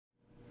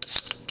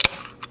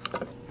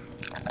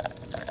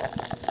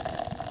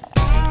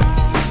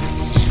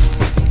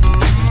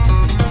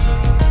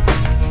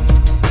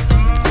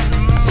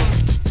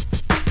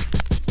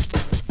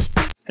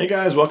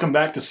guys, welcome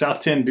back to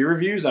South 10 Beer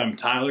Reviews. I'm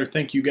Tyler.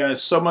 Thank you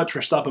guys so much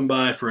for stopping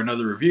by for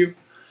another review.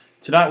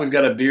 Tonight we've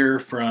got a beer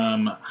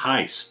from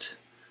Heist.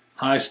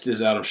 Heist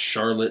is out of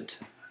Charlotte,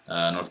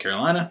 North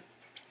Carolina.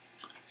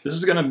 This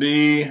is going to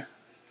be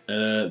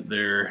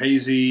their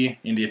Hazy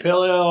India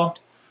Pale Ale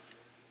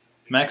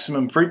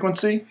Maximum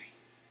Frequency,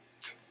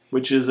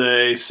 which is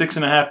a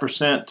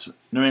 6.5%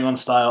 New England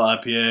style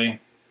IPA.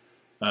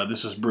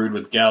 This is brewed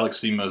with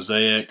Galaxy,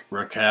 Mosaic,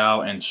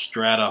 Raquel, and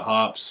Strata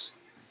hops.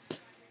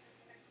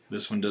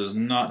 This one does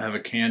not have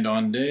a canned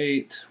on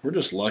date. We're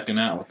just lucking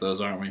out with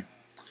those, aren't we?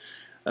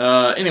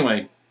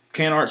 Anyway,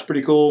 can art's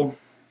pretty cool.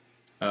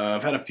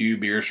 I've had a few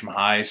beers from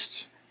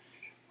Heist.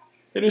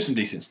 They do some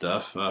decent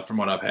stuff from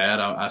what I've had.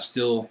 I'm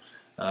still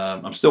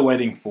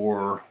waiting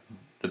for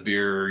the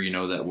beer,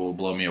 that will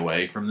blow me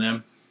away from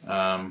them.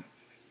 I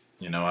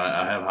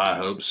have high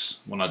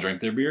hopes when I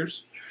drink their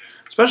beers,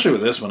 especially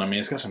with this one. I mean,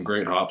 it's got some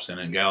great hops in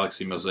it.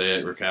 Galaxy,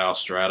 Mosaic, Raquel,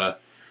 Strata.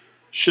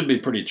 Should be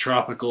pretty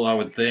tropical, I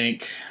would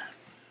think.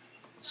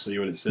 Let's see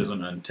what it says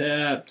on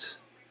Untapped.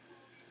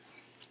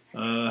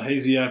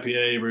 Hazy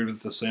IPA brewed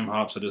with the same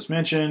hops I just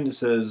mentioned. It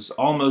says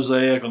all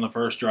Mosaic on the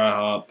first dry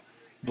hop,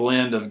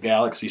 blend of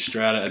Galaxy,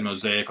 Strata, and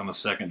Mosaic on the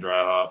second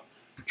dry hop.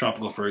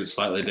 Tropical fruit,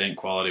 slightly dank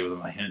quality with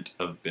a hint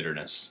of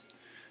bitterness.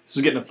 This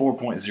is getting a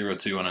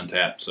 4.02 on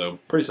Untapped, so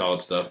pretty solid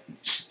stuff.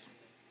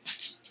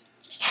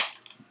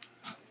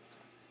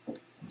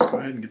 Let's go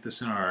ahead and get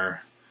this in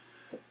our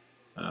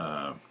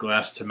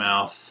glass to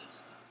mouth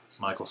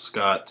Michael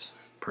Scott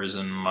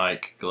Prison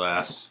Mike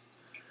glass.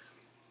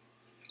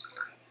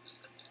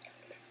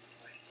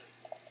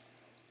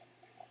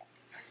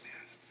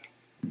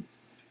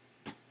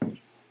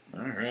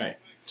 Alright,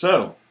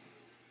 so,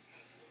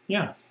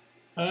 yeah,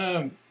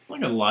 like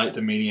a light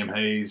to medium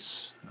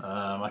haze.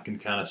 I can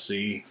kind of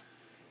see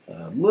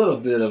a little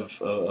bit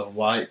of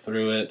light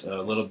through it,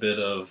 a little bit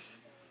of,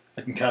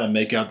 I can kind of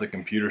make out the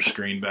computer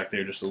screen back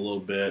there just a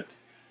little bit.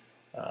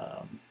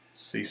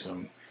 See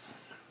some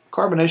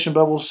carbonation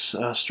bubbles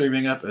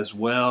streaming up as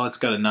well. It's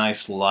got a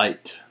nice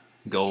light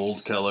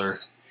gold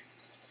color.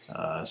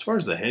 As far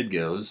as the head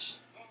goes,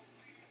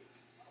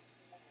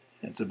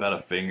 it's about a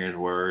finger's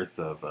worth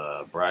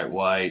of bright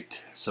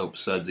white, soap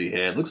sudsy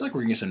head. Looks like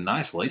we're going to get some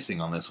nice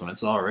lacing on this one.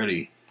 It's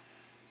already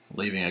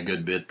leaving a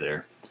good bit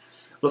there.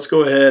 Let's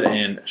go ahead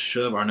and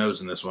shove our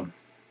nose in this one.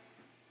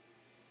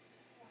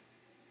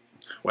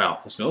 Wow,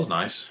 it smells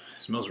nice.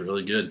 It smells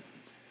really good.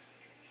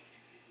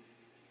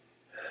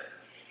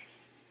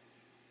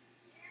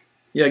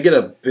 Yeah, I get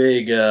a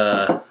big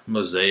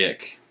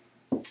Mosaic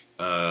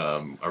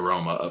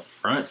aroma up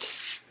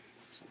front.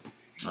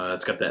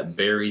 It's got that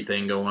berry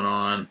thing going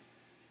on.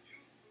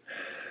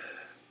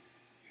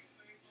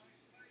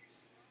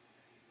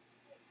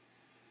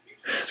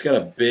 It's got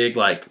a big,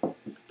 like,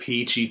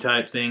 peachy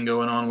type thing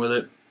going on with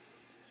it.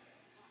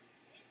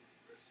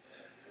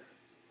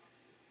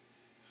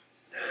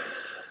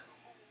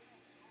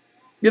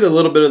 Get a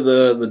little bit of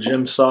the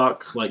gym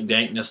sock, like,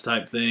 dankness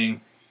type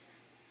thing.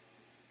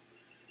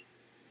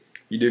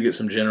 You do get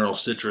some general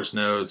citrus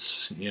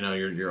notes,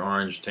 your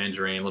orange,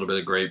 tangerine, a little bit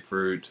of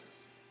grapefruit.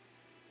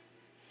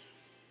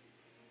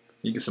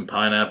 You get some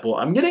pineapple.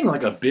 I'm getting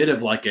like a bit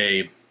of like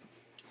a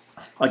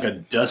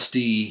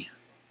dusty,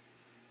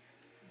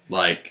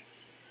 like,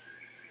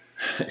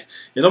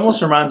 it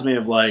almost reminds me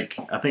of, like,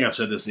 I think I've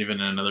said this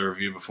even in another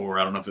review before.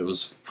 I don't know if it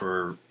was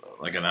for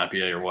like an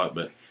IPA or what,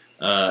 but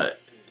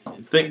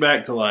think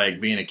back to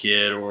like being a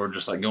kid or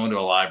just like going to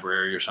a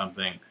library or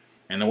something,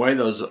 and the way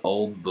those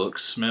old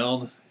books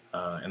smelled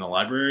in the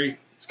library,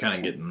 it's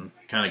kind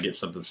of get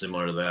something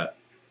similar to that.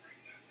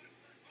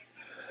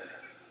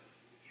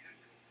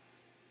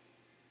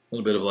 A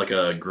little bit of like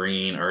a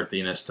green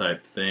earthiness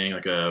type thing,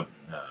 like a,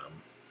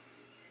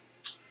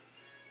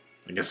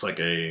 I guess like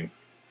an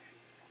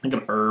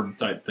herb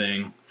type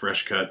thing,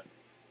 fresh cut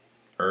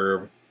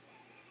herb.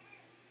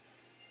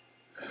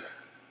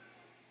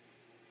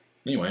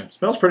 Anyway, it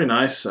smells pretty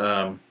nice.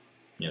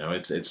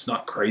 It's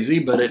not crazy,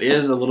 but it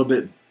is a little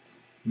bit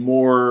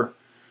more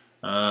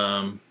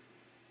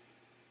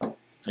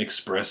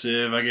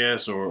expressive, I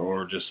guess,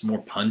 or just more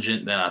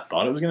pungent than I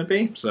thought it was going to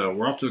be. So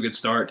we're off to a good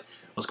start.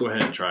 Let's go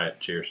ahead and try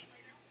it. Cheers.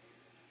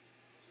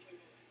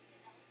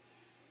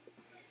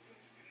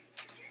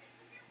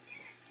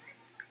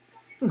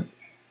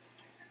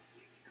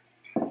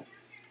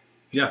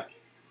 Yeah,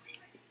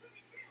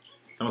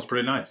 that was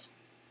pretty nice.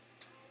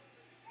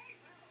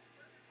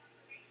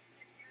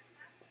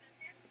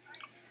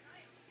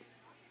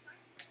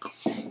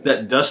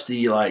 That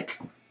dusty, like,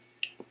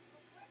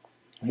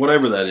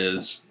 whatever that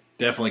is,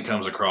 definitely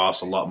comes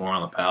across a lot more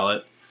on the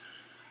palate.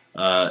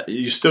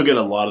 You still get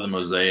a lot of the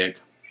Mosaic,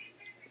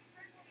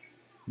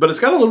 but it's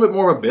got a little bit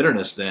more of a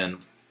bitterness than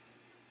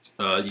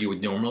you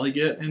would normally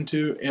get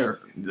into.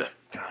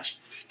 Gosh,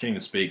 can't even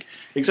speak.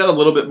 It's got a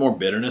little bit more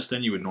bitterness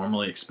than you would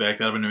normally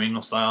expect out of a New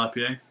England style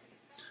IPA.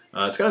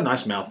 It's got a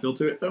nice mouthfeel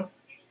to it, though.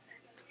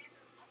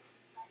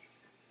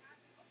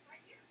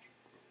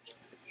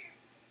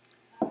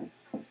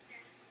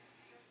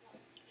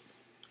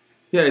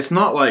 Yeah, it's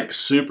not like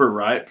super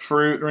ripe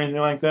fruit or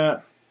anything like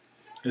that.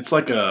 It's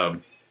like I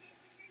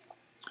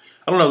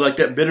don't know, like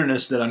that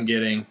bitterness that I'm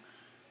getting,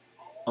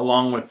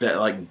 along with that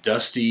like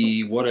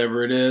dusty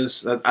whatever it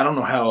is. I don't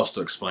know how else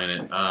to explain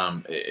it.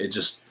 It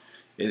just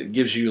it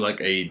gives you like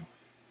a.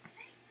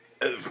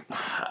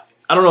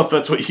 I don't know if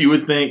that's what you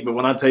would think, but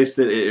when I taste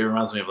it, it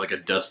reminds me of like a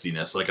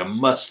dustiness, like a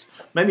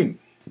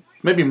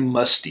maybe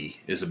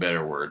musty is a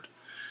better word.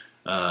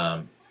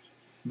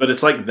 But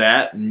it's like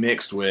that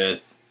mixed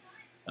with,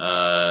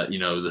 you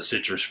know, the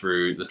citrus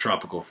fruit, the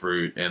tropical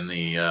fruit, and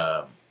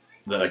the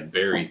like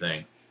berry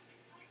thing.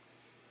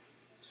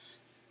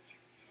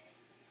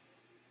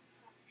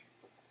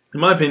 In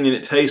my opinion,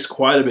 it tastes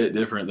quite a bit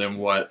different than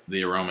what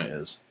the aroma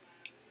is.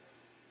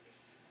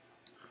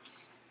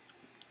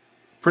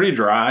 Pretty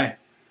dry.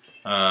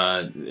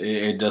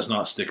 It does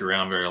not stick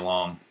around very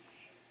long.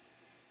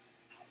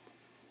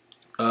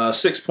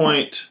 6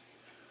 point,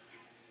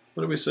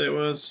 what did we say it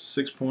was?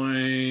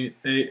 6.8,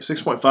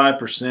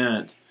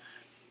 6.5%.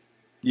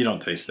 You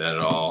don't taste that at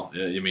all.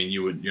 I mean,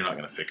 you're not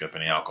going to pick up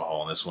any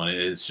alcohol in this one.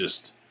 It's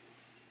just,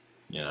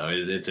 you know,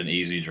 it's an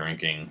easy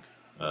drinking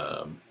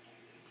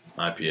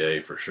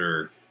IPA for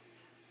sure.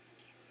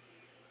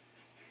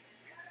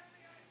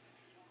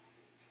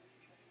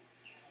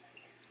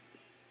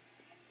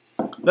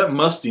 That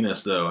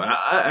mustiness, though,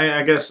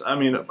 I guess, I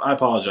mean, I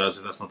apologize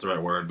if that's not the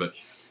right word, but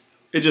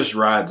it just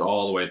rides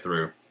all the way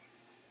through.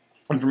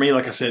 And for me,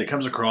 like I said, it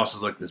comes across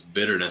as like this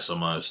bitterness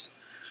almost.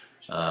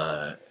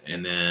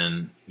 And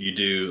then you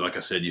do, like I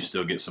said, you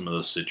still get some of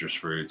those citrus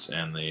fruits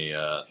and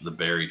the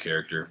berry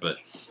character. But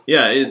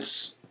yeah,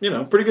 it's, you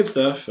know, pretty good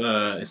stuff.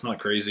 It's not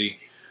crazy.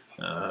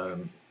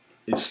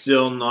 It's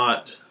still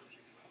not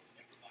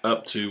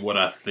up to what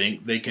I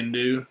think they can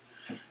do.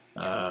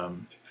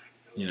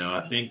 You know,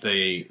 I think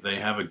they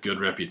have a good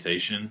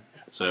reputation.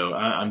 So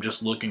I'm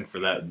just looking for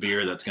that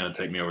beer that's going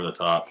to take me over the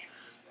top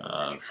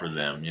for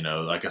them. You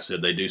know, like I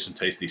said, they do some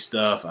tasty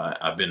stuff.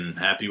 I've been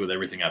happy with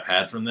everything I've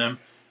had from them,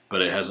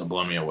 but it hasn't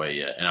blown me away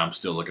yet, and I'm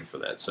still looking for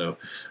that. So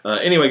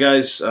anyway,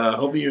 guys,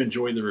 hopefully you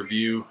enjoyed the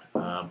review.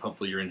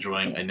 Hopefully you're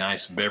enjoying a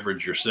nice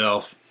beverage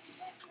yourself.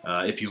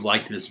 If you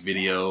liked this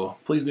video,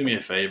 please do me a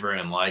favor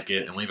and like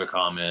it and leave a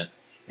comment.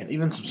 And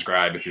even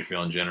subscribe if you're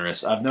feeling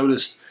generous. I've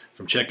noticed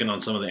from checking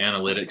on some of the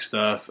analytics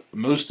stuff,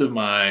 most of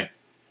my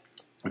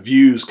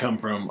views come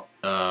from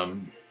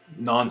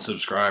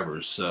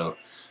non-subscribers. So,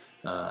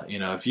 you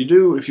know, if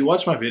you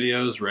watch my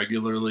videos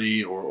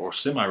regularly or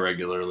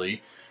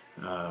semi-regularly,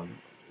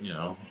 you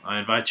know, I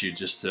invite you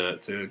just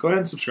to go ahead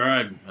and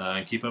subscribe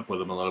and keep up with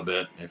them a little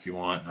bit if you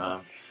want.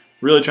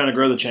 Really trying to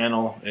grow the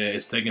channel.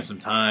 It's taking some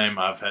time.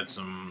 I've had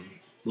some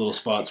little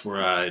spots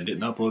where I didn't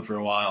upload for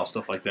a while,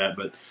 stuff like that,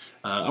 but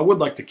I would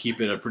like to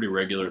keep it a pretty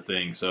regular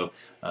thing. So,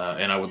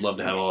 and I would love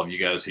to have all of you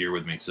guys here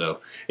with me.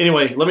 So,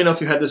 anyway, let me know if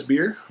you had this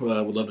beer.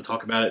 Would love to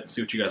talk about it and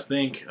see what you guys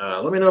think.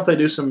 Let me know if they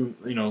do some,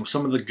 you know,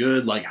 some of the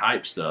good like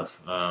hype stuff.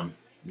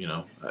 You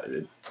know,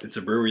 it's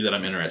a brewery that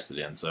I'm interested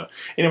in. So,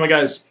 anyway,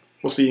 guys,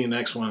 we'll see you in the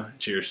next one.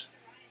 Cheers.